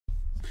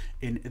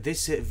In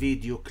this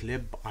video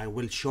clip, I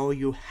will show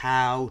you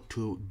how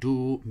to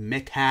do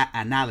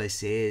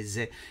meta-analysis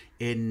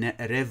in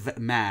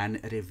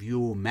RevMan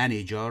Review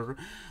Manager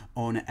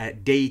on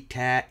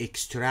data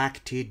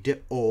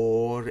extracted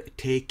or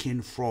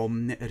taken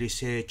from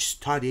research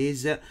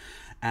studies,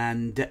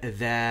 and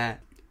the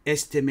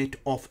estimate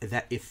of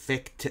the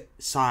effect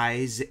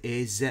size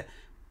is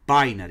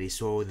binary.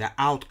 So the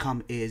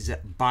outcome is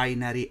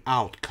binary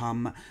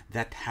outcome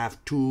that have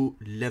two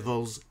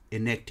levels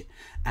in it,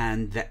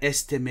 and the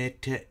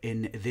estimate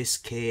in this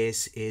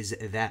case is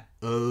the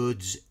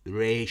odds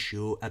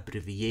ratio,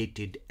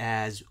 abbreviated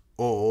as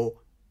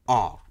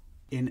OR.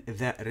 In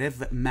the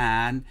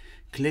RevMan,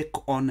 click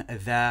on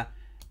the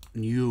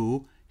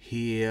new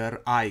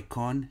here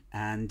icon,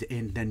 and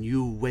in the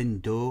new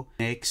window,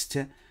 next,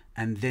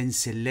 and then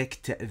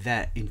select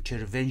the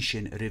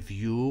intervention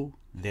review,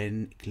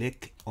 then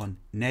click on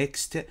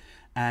next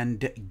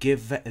and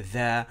give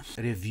the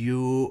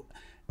review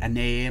a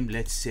name.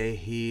 Let's say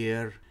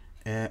here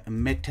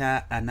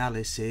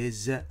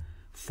meta-analysis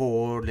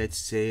for, let's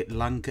say,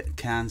 lung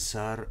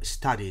cancer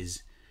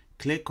studies.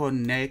 Click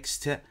on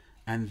next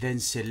and then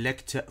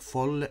select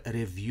full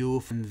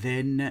review, and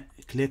then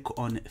click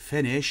on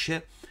finish,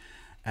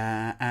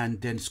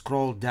 and then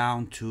scroll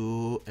down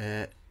to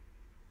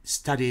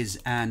studies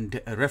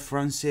and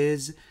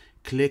references.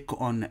 Click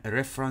on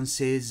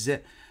references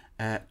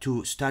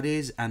to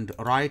studies and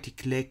right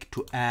click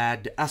to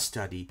add a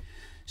study.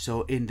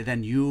 So in the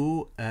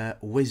new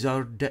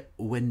wizard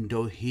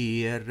window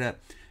here,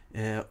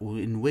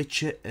 in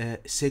which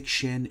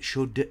section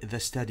should the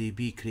study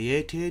be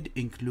created?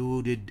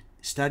 Included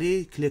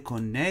study. Click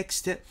on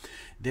next,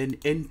 then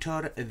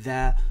enter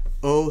the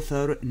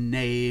author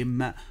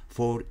name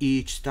for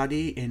each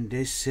study. In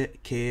this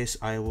case,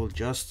 I will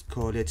just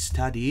call it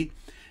study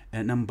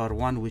number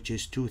 1, which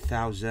is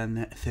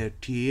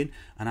 2013,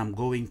 and I'm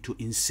going to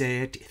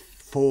insert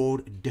 4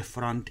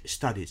 different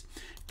studies.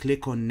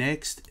 Click on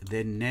next,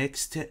 then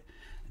next.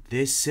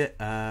 This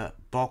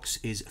box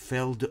is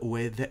filled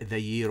with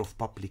the year of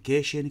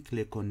publication.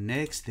 Click on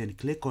next, then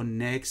click on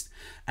next,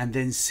 and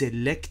then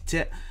select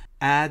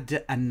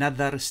add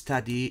another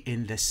study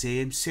in the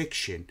same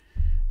section,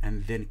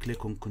 and then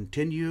click on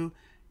continue.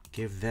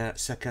 Give the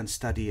second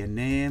study a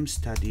name,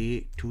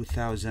 study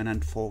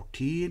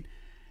 2014.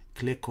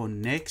 Click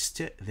on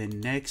next,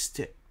 then next,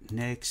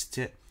 next,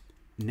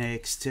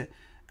 next,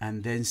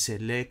 and then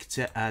select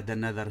add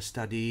another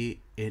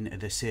study in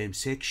the same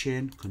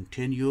section.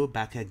 Continue,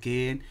 back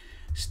again,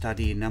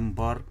 study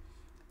number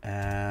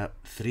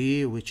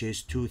 3, which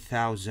is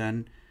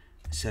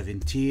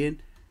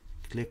 2017.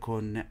 Click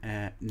on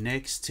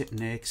next,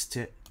 next,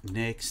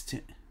 next,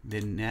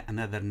 then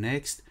another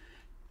next.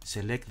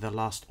 Select the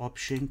last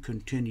option,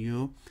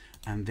 continue,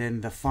 and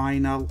then the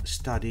final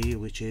study,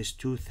 which is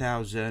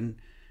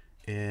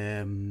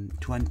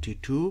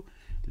 2022,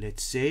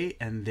 let's say,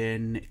 and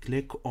then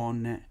click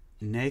on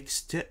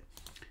next,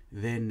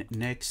 then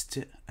next,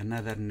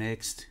 another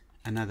next,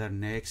 another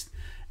next,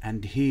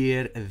 and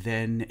here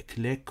then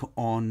click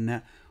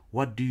on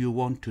what do you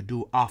want to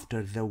do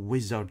after the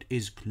wizard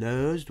is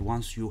closed.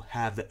 Once you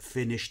have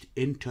finished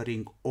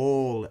entering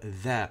all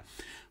the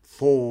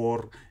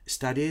 4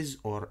 studies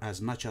or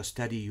as much as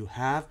study you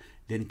have,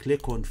 then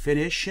click on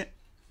finish,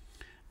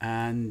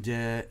 and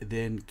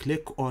then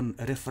click on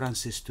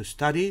references to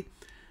study,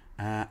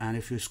 and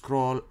if you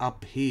scroll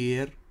up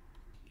here,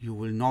 you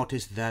will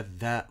notice that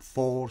the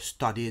 4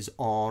 studies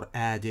are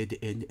added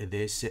in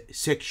this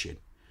section.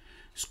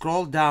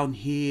 Scroll down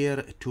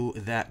here to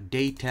the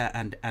data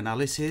and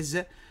analysis,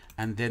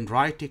 and then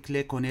right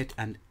click on it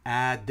and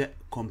add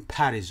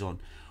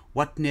comparison.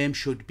 What name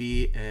should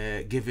be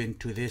given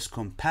to this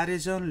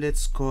comparison?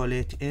 Let's call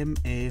it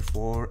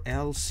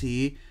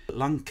MA4LC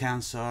lung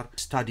cancer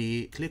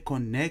study. Click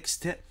on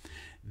next.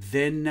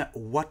 Then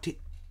what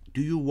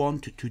do you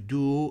want to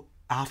do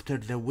after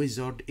the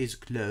wizard is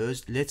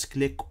closed? Let's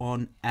click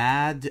on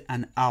add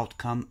an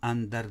outcome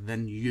under the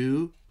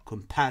new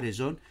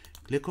comparison.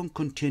 Click on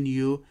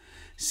continue.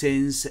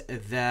 Since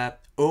the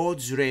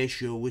odds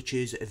ratio, which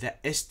is the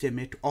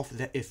estimate of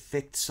the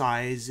effect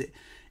size,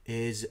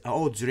 is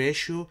odds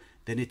ratio,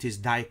 then it is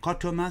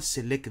dichotomous.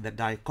 Select the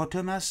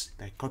dichotomous.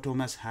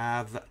 Dichotomous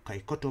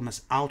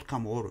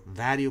outcome or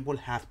variable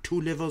have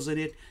 2 levels in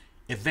it: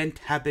 event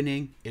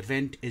happening,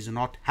 event is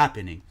not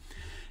happening.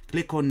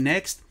 Click on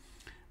next,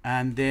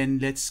 and then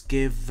let's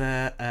give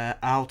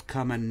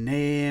outcome a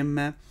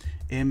name,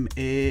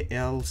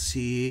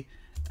 MALC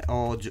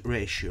odds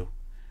ratio.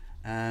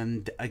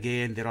 And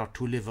again, there are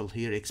 2 levels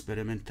here,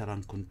 experimental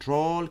and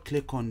control.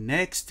 Click on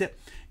next.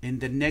 In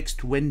the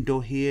next window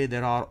here,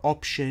 there are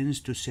options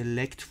to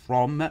select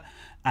from.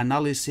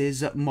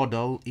 Analysis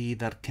model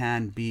either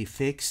can be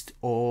fixed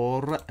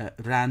or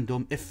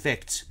random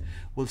effects.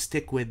 We'll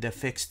stick with the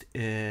fixed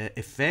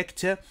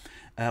effect.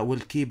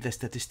 We'll keep the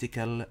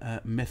statistical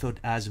method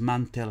as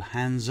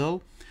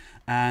Mantel-Haenszel.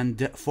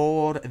 And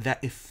for the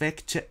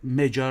effect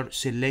measure,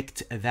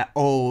 select the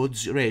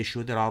odds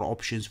ratio. There are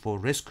options for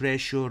risk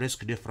ratio,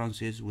 risk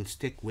differences. We'll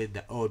stick with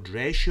the odds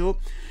ratio.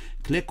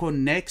 Click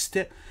on next.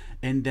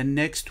 In the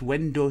next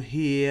window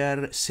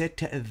here, set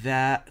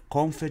the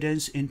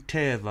confidence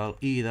interval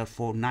either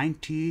for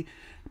 90%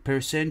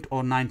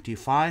 or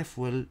 95.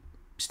 We'll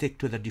stick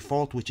to the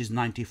default, which is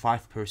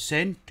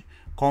 95%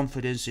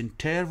 confidence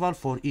interval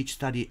for each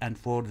study, and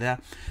for the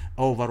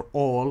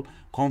overall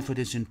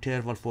confidence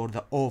interval for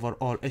the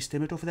overall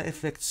estimate of the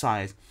effect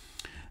size.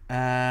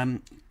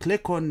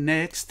 Click on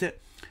next,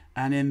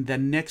 and in the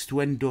next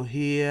window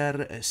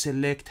here,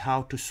 select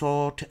how to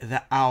sort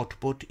the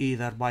output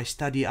either by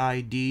study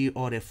ID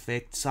or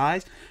effect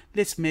size.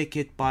 Let's make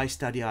it by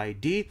study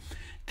ID.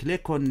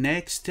 Click on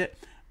next,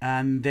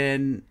 and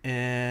then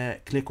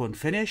click on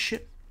finish.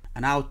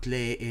 An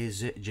outlay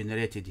is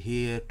generated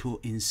here to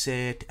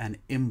insert and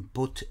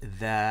input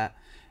the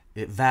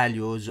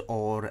values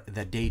or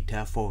the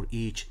data for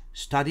each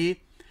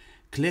study.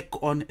 Click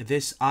on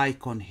this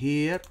icon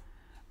here,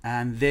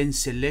 and then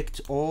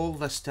select all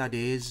the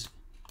studies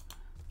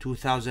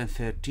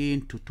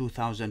 2013 to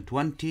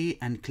 2020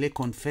 and click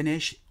on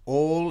finish.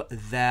 All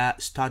the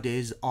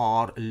studies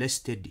are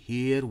listed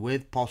here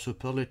with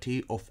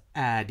possibility of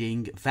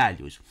adding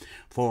values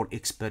for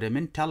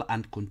experimental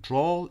and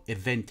control,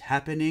 event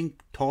happening,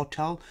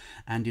 total,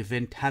 and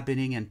event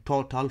happening and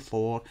total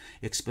for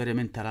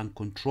experimental and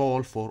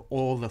control for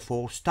all the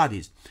 4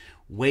 studies.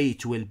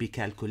 Weight will be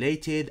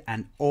calculated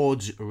and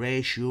odds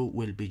ratio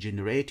will be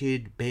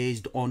generated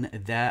based on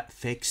the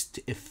fixed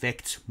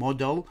effects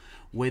model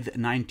with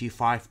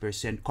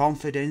 95%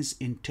 confidence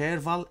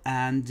interval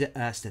and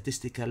a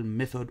statistical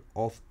method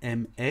of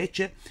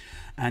MH.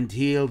 And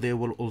here there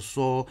will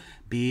also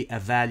be a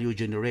value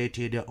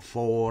generated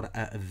for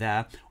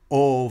the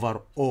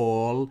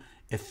overall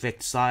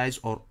effect size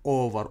or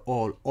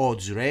overall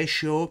odds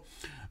ratio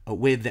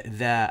with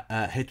the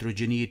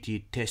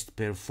heterogeneity test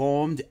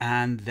performed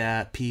and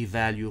the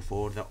p-value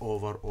for the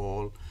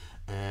overall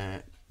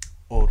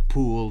or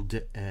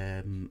pooled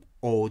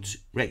odds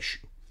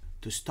ratio.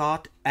 To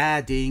start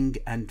adding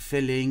and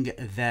filling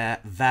the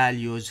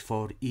values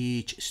for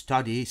each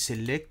study,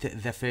 select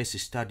the first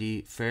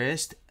study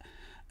first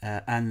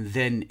and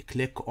then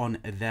click on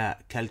the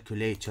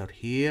calculator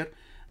here,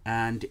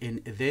 and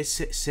in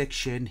this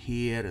section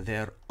here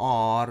there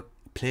are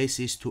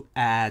places to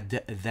add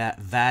the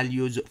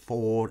values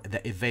for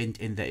the event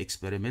in the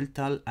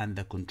experimental and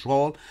the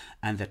control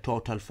and the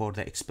total for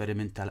the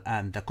experimental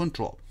and the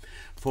control.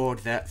 For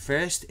the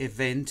first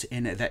event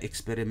in the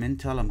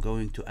experimental, I'm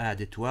going to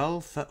add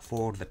 12.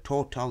 For the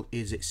total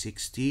is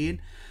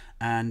 16,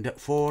 and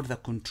for the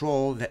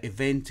control the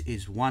event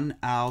is 1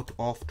 out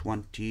of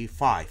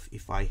 25.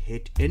 If I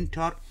hit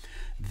enter,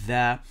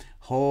 the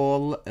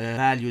whole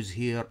values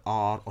here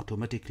are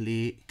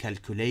automatically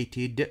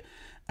calculated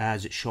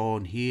as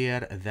shown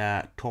here.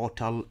 The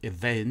total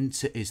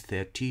events is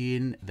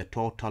 13, the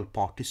total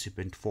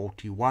participant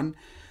 41,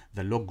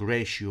 the log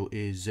ratio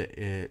is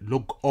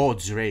log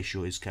odds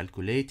ratio is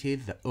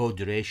calculated, the odd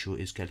ratio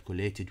is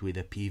calculated with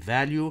a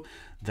p-value,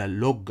 the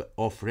log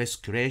of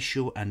risk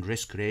ratio and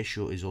risk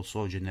ratio is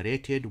also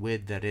generated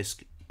with the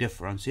risk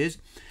differences.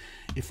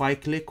 If I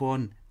click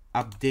on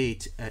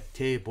update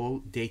table,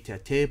 data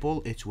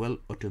table, it will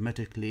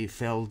automatically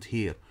filled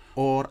here,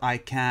 or I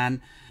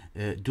can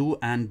do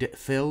and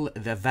fill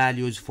the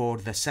values for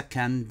the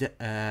second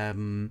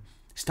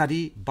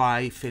study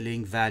by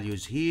filling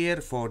values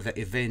here. For the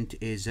event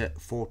is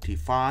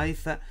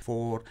 45,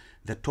 for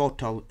the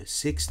total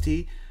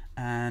 60,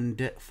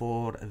 and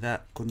for the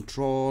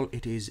control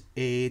it is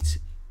 8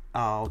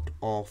 out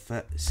of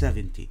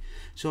 70.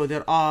 So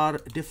there are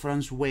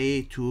different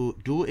ways to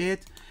do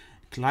it.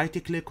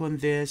 Click on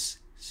this,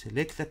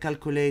 select the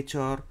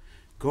calculator,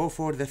 go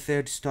for the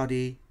third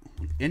study,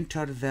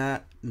 enter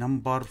the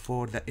number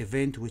for the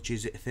event, which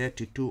is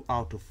 32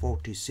 out of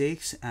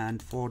 46,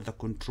 and for the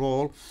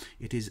control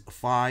it is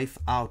 5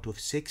 out of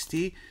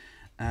 60,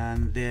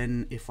 and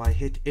then if I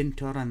hit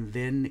enter and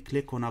then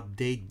click on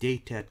update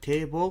data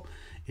table,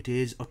 it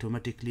is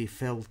automatically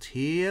filled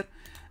here.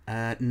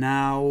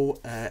 Now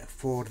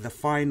for the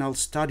final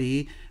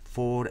study,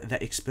 for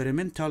the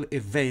experimental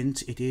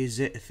event, it is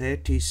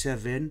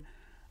 37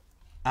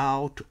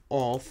 out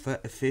of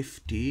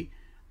 50,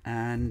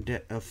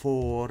 and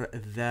for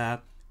the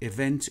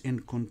events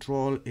in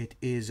control it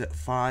is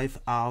 5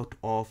 out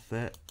of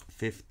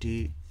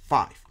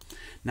 55.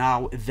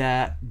 Now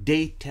the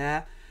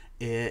data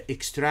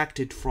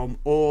extracted from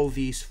all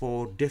these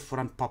 4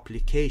 different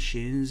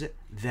publications,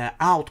 the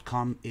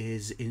outcome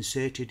is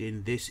inserted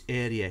in this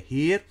area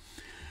here,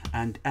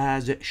 and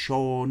as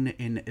shown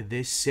in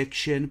this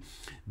section,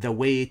 the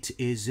weight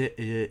is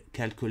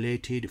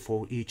calculated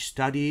for each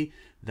study,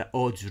 the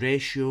odds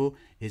ratio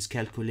is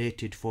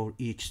calculated for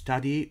each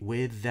study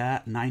with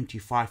the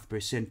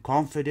 95%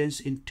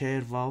 confidence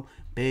interval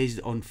based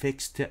on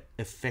fixed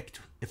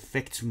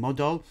effects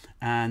model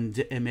and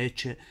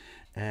MH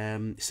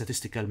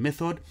statistical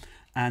method,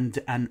 and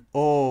an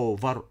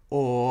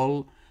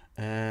overall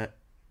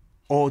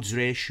odds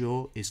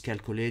ratio is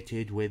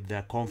calculated with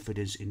the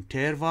confidence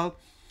interval.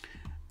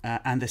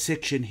 And the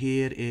section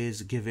here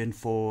is given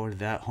for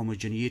the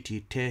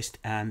homogeneity test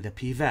and the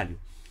p-value.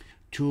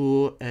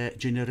 to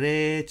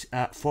generate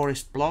a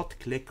forest plot.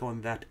 Click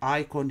on that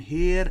icon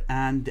here,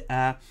 and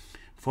a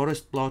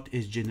forest plot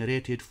is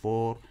generated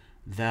for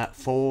the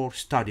 4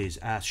 studies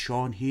as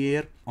shown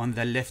here. On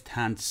the left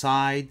hand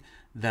side,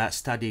 the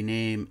study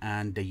name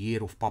and the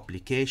year of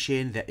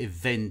publication, the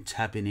event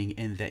happening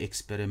in the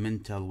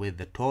experimental with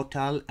the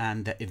total,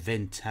 and the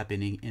event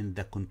happening in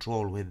the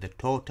control with the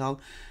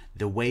total,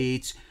 the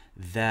weights,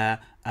 the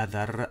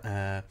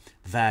other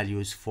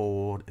values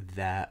for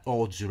the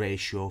odds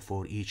ratio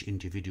for each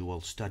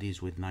individual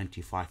studies with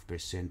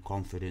 95%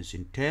 confidence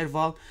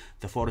interval.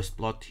 The forest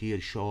plot here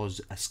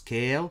shows a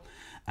scale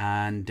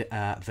and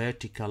a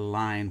vertical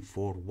line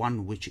for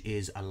one, which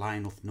is a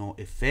line of no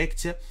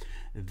effect.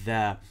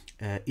 The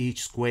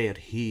each square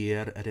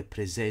here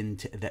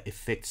represent the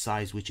effect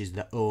size, which is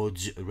the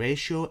odds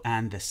ratio,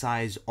 and the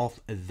size of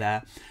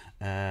the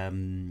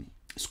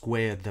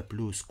square, the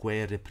blue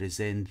square,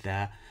 represent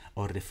the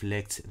or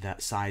reflects the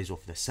size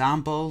of the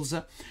samples.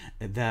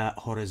 The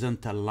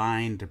horizontal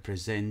line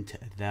represent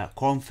the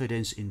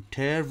confidence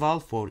interval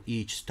for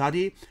each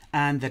study,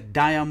 and the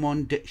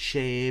diamond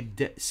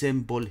shaped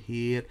symbol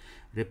here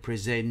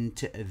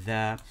represent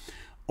the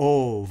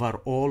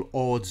overall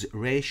odds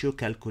ratio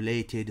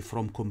calculated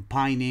from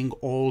combining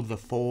all the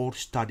 4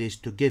 studies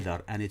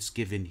together, and it's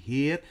given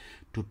here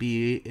to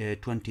be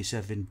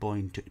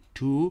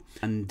 27.2,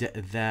 and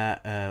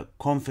the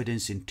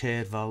confidence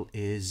interval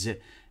is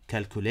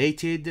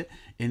calculated.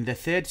 In the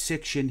third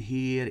section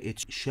here,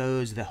 it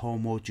shows the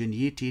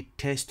homogeneity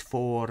test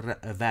for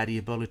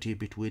variability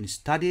between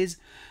studies,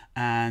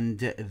 and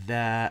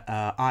the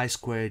I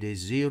squared is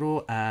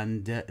 0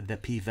 and the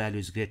p-value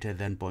is greater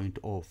than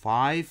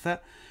 0.05.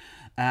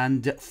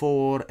 And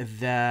for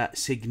the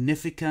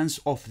significance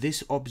of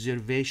this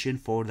observation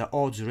for the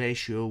odds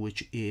ratio,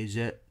 which is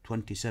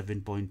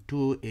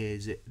 27.2,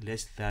 is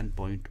less than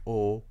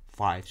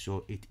 0.05,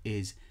 so it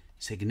is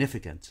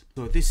significant.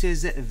 So this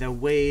is the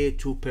way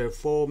to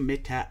perform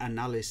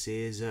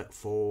meta-analysis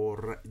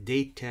for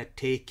data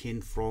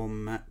taken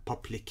from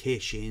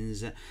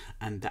publications,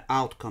 and the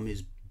outcome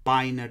is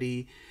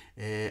binary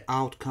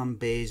outcome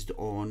based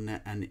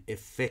on an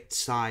effect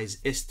size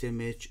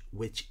estimate,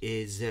 which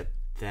is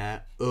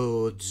the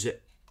odds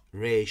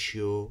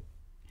ratio,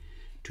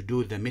 to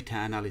do the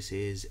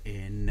meta-analysis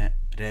in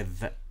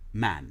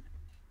RevMan.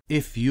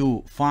 If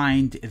you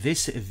find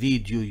this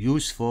video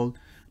useful,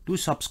 do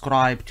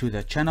subscribe to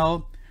the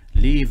channel,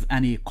 leave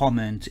any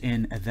comment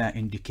in the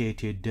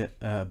indicated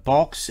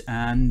box,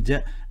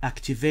 and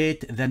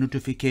activate the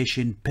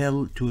notification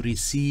bell to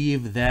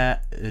receive the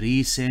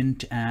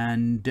recent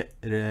and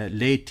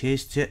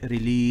latest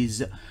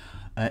release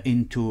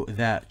into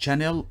the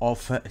channel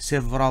of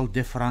several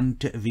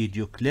different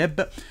video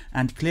clips,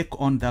 and click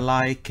on the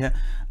like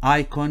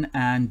icon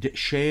and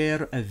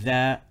share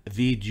the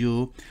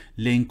video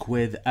link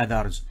with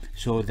others,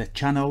 so the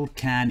channel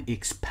can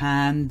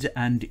expand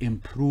and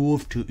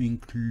improve to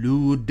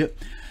include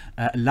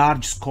a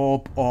large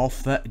scope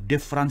of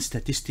different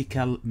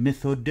statistical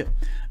method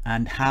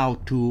and how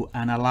to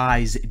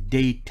analyze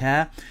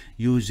data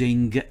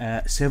using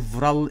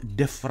several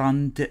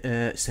different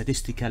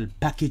statistical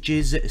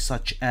packages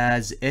such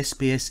as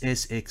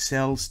SPSS,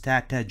 Excel,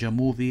 Stata,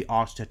 Jamovi,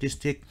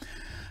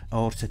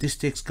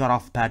 statistics,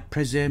 GraphPad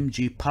Prism,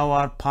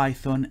 GPower,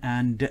 Python,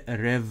 and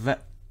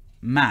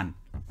RevMan.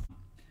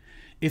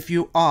 If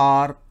you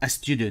are a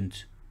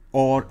student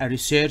or a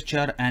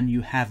researcher and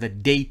you have a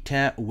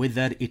data,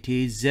 whether it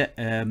is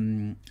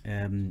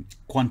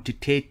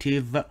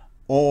quantitative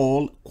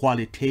or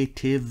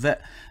qualitative,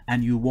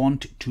 and you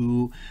want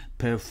to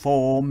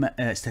perform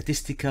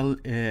statistical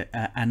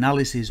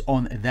analysis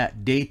on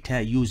that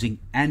data using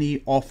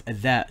any of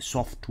the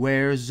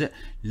softwares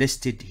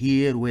listed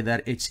here,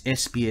 whether it's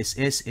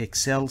SPSS,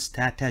 Excel,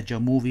 Stata,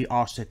 Jamovi,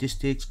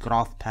 statistics,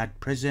 GraphPad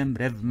Prism,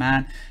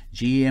 RevMan,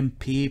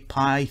 GMP,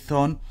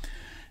 Python,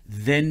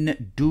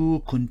 then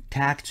do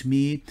contact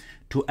me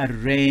to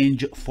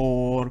arrange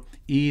for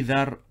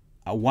either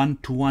a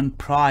one-to-one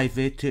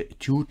private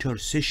tutor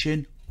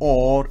session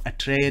or a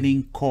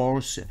training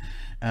course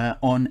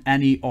on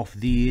any of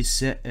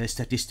these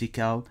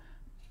statistical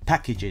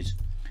packages.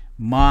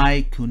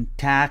 My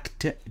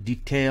contact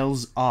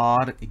details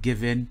are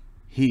given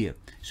here,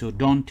 so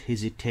don't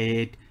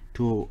hesitate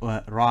to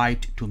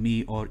write to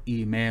me or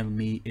email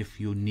me if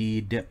you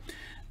need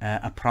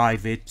a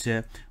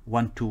private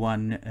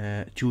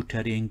one-to-one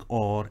tutoring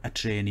or a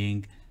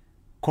training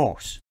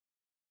course.